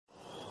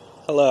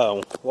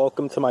Hello,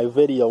 welcome to my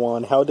video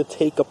on how to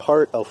take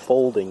apart a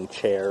folding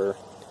chair.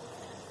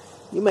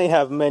 You may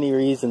have many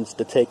reasons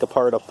to take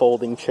apart a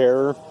folding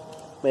chair.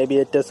 Maybe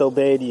it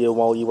disobeyed you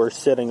while you were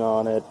sitting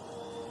on it.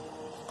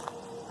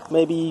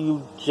 Maybe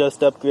you just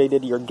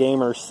upgraded your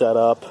gamer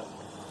setup.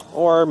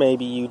 Or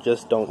maybe you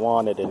just don't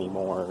want it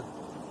anymore.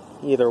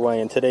 Either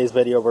way, in today's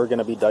video we're going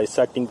to be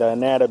dissecting the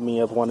anatomy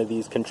of one of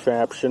these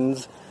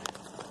contraptions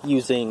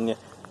using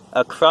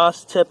a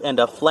cross tip and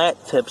a flat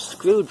tip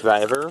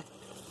screwdriver,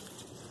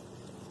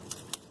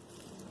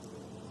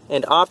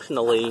 and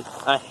optionally,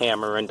 a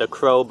hammer and a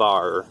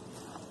crowbar.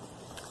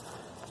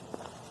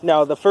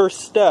 Now, the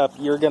first step,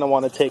 you're going to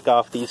want to take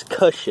off these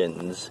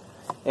cushions.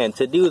 And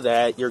to do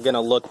that, you're going to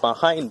look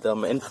behind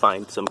them and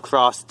find some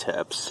cross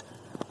tips.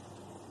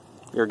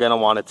 You're going to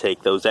want to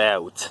take those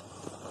out.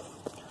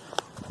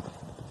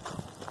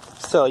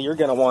 So, you're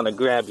going to want to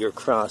grab your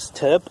cross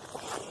tip,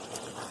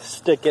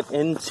 stick it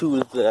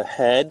into the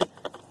head,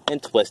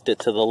 and twist it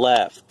to the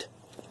left.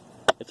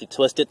 If you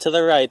twist it to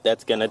the right,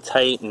 that's going to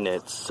tighten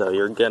it, so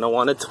you're going to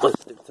want to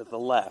twist it to the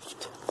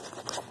left.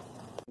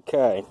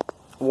 Okay,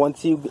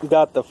 once you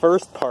got the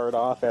first part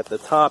off at the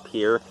top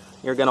here,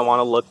 you're going to want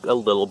to look a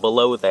little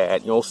below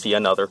that. You'll see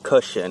another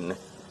cushion.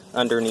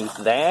 Underneath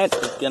that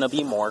is going to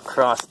be more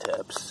cross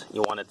tips.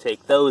 You want to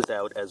take those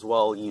out as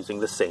well using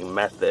the same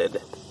method.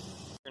 If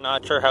you're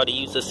not sure how to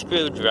use a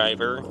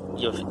screwdriver,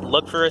 you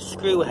look for a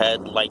screw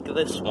head like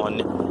this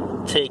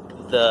one. Take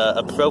the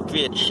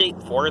appropriate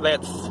shape for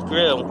that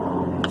screw,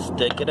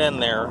 stick it in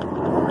there,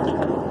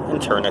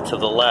 and turn it to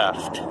the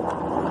left.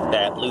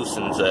 That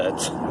loosens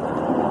it.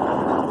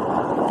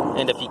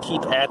 And if you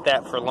keep at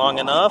that for long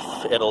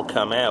enough, it'll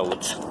come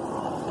out.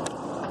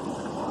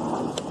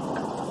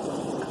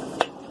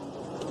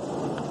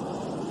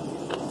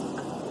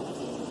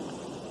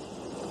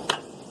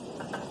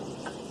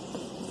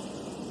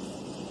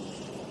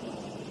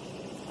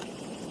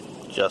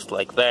 Just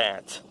like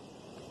that.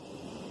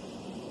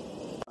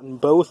 And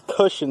both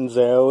cushions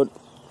out,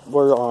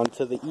 we're on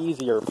to the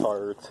easier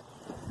part.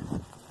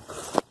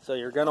 So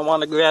you're going to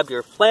want to grab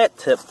your flat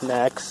tip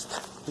next,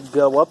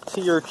 go up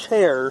to your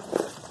chair,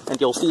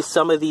 and you'll see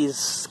some of these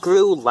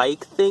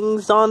screw-like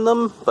things on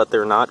them, but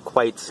they're not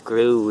quite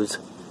screws.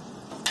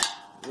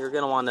 You're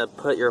going to want to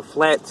put your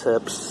flat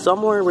tip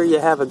somewhere where you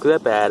have a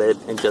grip at it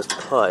and just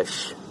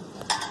push.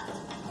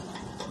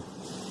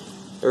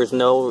 There's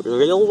no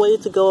real way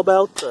to go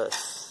about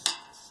this,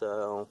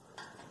 so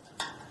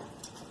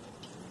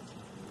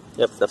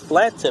if the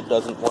flat tip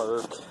doesn't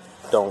work,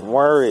 don't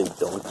worry,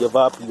 don't give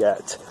up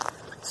yet.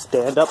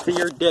 Stand up for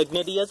your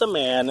dignity as a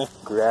man,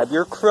 grab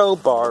your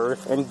crowbar,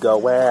 and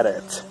go at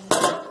it.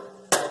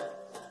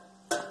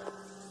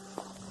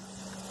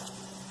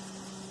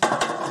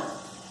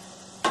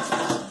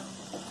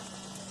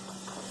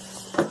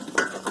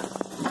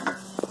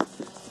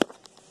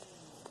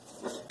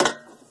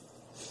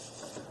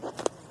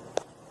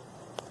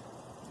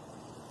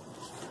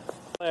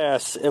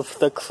 Yes, if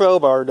the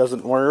crowbar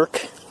doesn't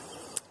work,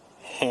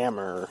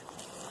 hammer.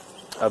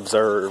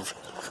 Observe.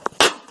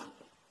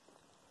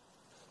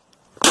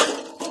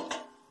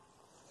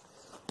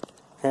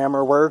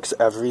 Hammer works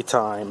every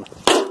time.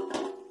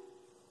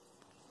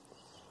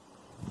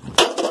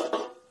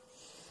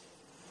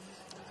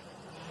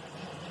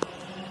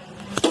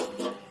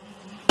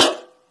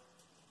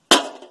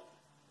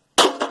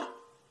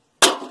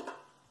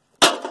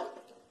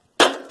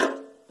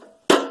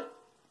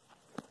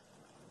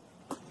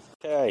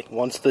 Okay,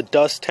 once the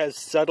dust has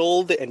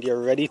settled and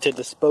you're ready to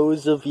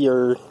dispose of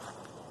your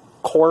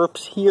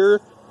corpse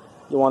here,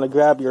 you want to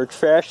grab your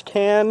trash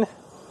can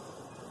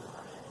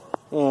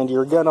and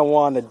you're going to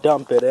want to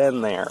dump it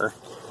in there.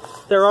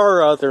 There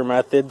are other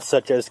methods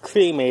such as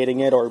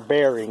cremating it or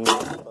burying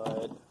it,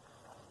 but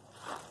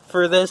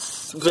for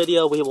this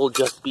video we will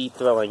just be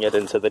throwing it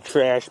into the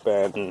trash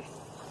bin.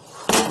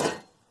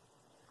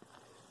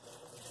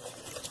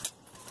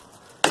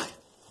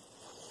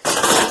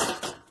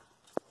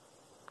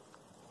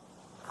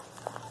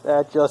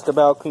 That just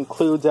about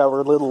concludes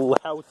our little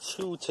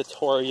how-to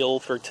tutorial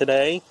for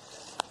today.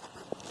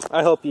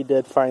 I hope you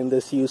did find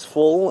this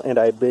useful, and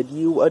I bid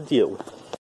you adieu.